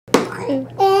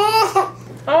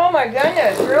Oh my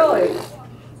goodness, really?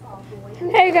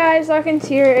 Hey guys, Webkinz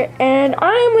here, and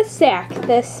I'm with Zach,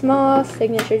 the small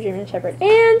signature German Shepherd,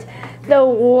 and the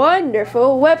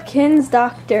wonderful Webkinz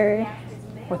doctor.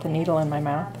 With a needle in my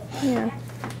mouth. Yeah,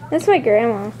 that's my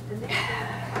grandma.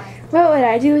 What would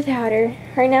I do without her?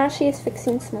 Right now she is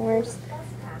fixing s'mores.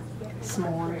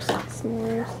 S'mores.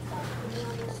 S'mores.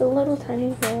 It's a little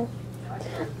tiny girl.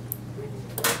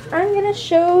 I'm gonna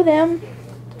show them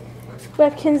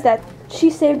Webkinz that she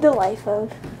saved the life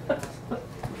of.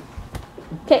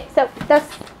 Okay, so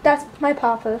that's my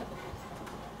papa.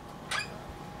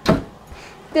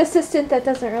 The assistant that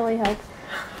doesn't really help.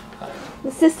 The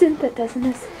assistant that doesn't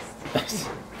assist.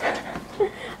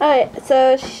 Alright,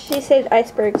 so she saved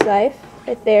Iceberg's life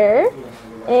right there.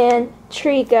 And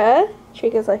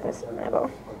Triga's life is Mabel.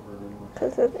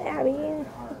 Because of Abby and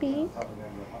Abby.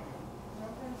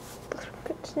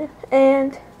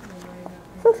 And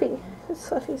Fluffy.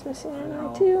 Fluffy's missing right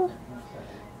now too.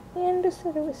 And a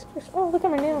set of whiskers. Oh, look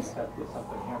at my nails.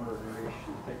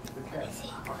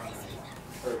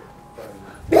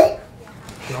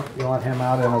 You want him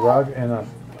out in a rug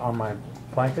on my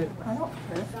blanket? I don't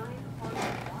care.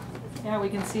 Yeah, we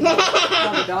can see how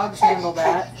the dogs handle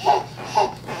that.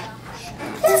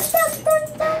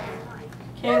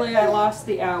 Kaylee, I lost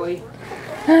the owie.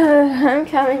 I'm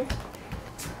coming.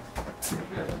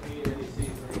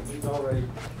 He's already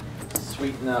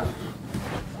sweet enough.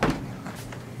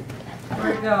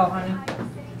 Where'd it go, honey?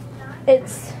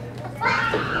 It's...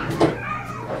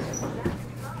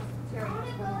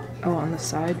 Oh, on the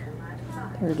side?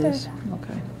 There it is.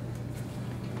 Okay.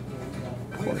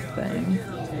 Poor thing.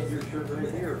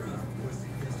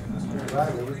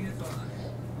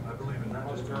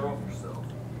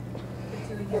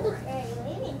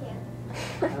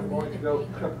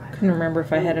 Couldn't remember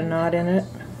if I had a knot in it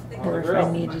or if I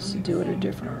needed to do it a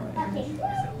different way.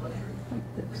 Like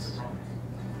this.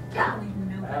 I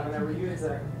haven't ever used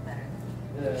that.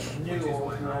 The new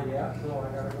old grill yet, so I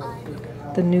gotta go see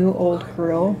it. The new old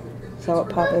grill? Is that what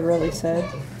Papa really said?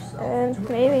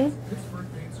 maybe.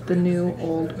 The new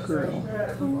old grill. You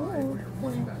know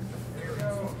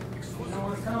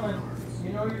what's coming. You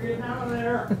know you're getting out of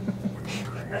there.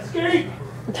 Escape!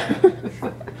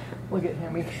 Look at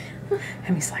Hemi.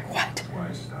 Hemi's like, what?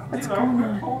 What's going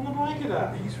on? Pulling the blanket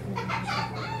up.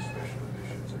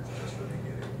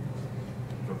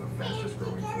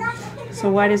 So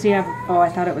why does he have... Oh, I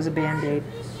thought it was a Band-Aid.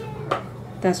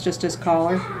 That's just his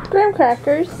collar? Graham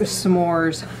crackers. With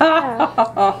s'mores.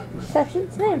 Yeah. That's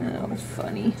its name. Oh,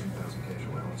 funny.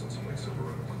 So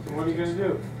what are you going to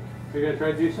do? You're going to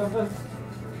try to do something?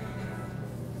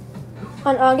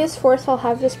 On August 4th, I'll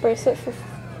have this bracelet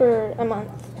for a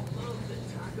month.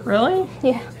 Really?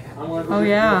 Yeah. Oh,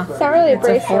 yeah. It's not really a It's a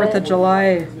bracelet. 4th of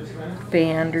July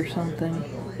band or something.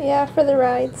 Yeah, for the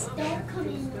rides.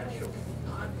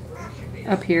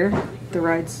 Up here? The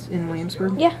rides in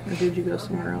Williamsburg? Yeah. Or did you go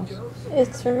somewhere else?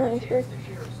 It's from Williamsburg.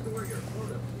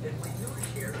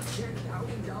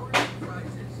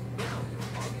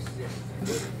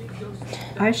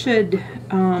 I should,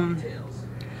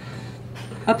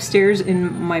 upstairs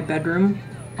in my bedroom,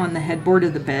 on the headboard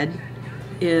of the bed,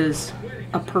 is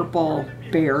a purple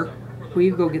bear. Will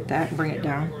you go get that and bring it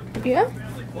down? Yeah.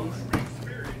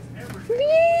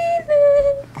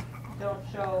 Don't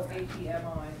show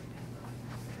ATMI.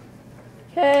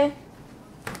 Okay.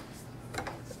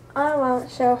 I won't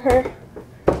show her.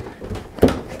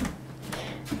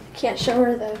 Can't show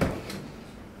her the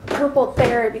purple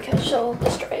bear because she'll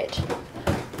destroy it.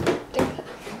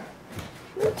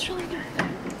 It's really good.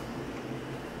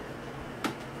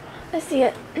 I see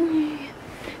it.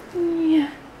 Yeah.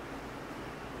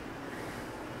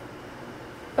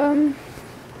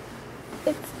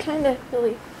 It's kind of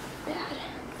really bad.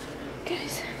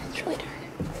 Guys, it's really dark.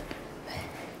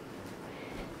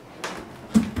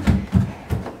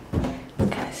 It's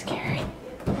kind of scary.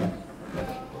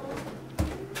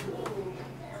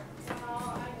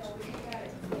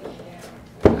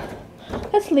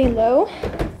 That's Lilo.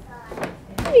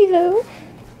 Lilo.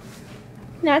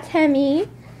 That's Hemi.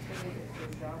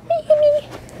 Hey, Hemi.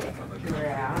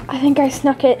 I think I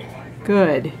snuck it.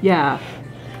 Good, yeah.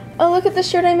 Oh, look at the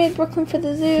shirt I made Brooklyn for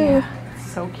the zoo. Yeah,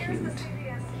 so cute.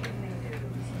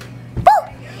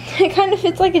 It kind of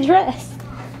fits like a dress.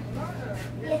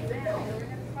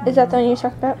 Is that the one you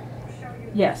talked about?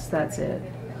 Yes, that's it.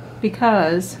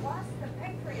 Because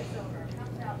I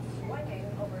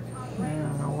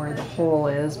don't know where the hole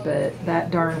is, but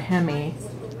that darn Hemi.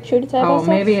 Shoot its eyeballs. Oh,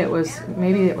 maybe it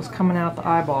was coming out the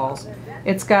eyeballs.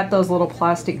 It's got those little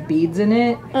plastic beads in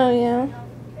it. Oh yeah.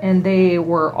 And they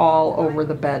were all over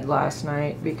the bed last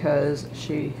night because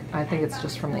I think it's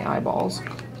just from the eyeballs. I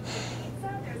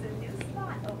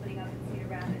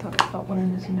thought I felt one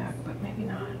in his neck, but maybe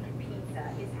not.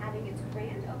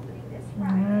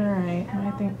 Alright,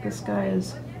 I think this guy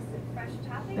is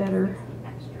better.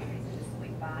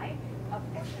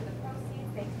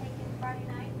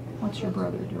 What's your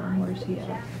brother doing? Where's he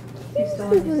at? He's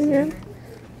still in his seat.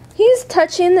 He's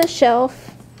touching the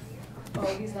shelf. Oh,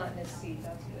 he's not in his seat.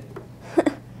 That's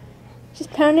good.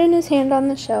 Just pounding his hand on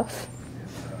the shelf.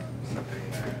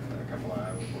 Something that a couple of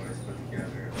Iowa boys put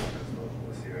together.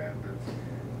 We'll see what happens.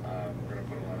 We're going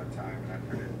to put a lot of time and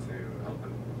effort into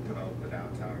helping develop the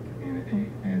downtown community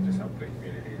and just help the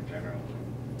community in general.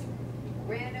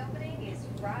 Grand opening is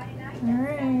Friday night. All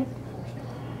right.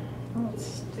 Let's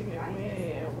stick it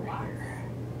way over here.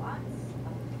 Lots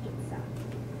of pizza.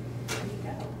 There you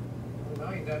go.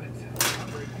 Well, you done it.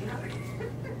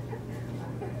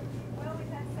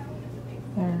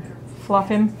 There. Fluff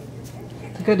him.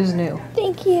 Good as new.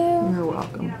 Thank you. You're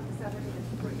welcome.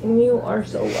 You are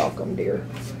so welcome, dear.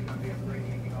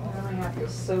 Now I have to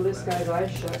sew this guy's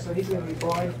eyes shut, so he's gonna be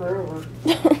blind forever.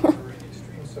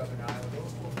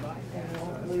 And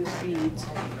won't lose beads.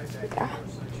 Yeah.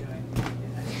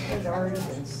 It's already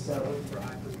been sewed.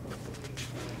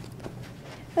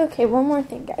 Okay, one more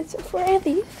thing, guys, before I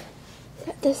leave.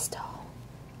 Got this doll.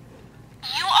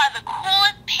 You are the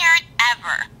coolest parent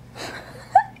ever.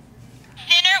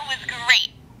 Dinner was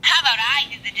great. How about I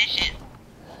do the dishes?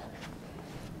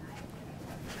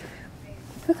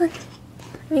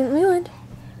 Leland.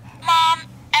 Mom,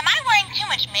 am I wearing too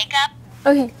much makeup?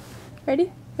 Okay.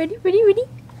 Ready? Ready?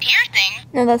 Piercing?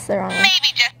 No, that's the wrong one.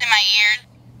 Maybe just in my ears.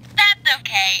 That's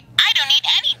okay. I don't need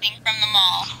anything from the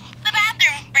mall. The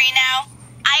bathroom's free now.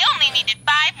 I only needed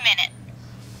 5 minutes.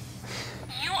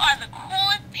 You are the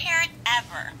coolest parent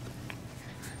ever.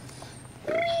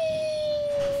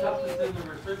 Stuff that's in the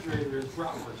refrigerator is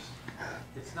bratwurst.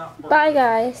 It's not pork. Bye,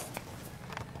 guys.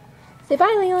 Say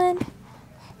bye, Leland.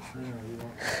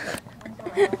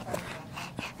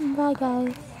 Bye,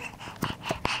 guys.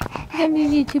 I'm gonna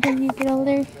be YouTube when you get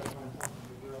older.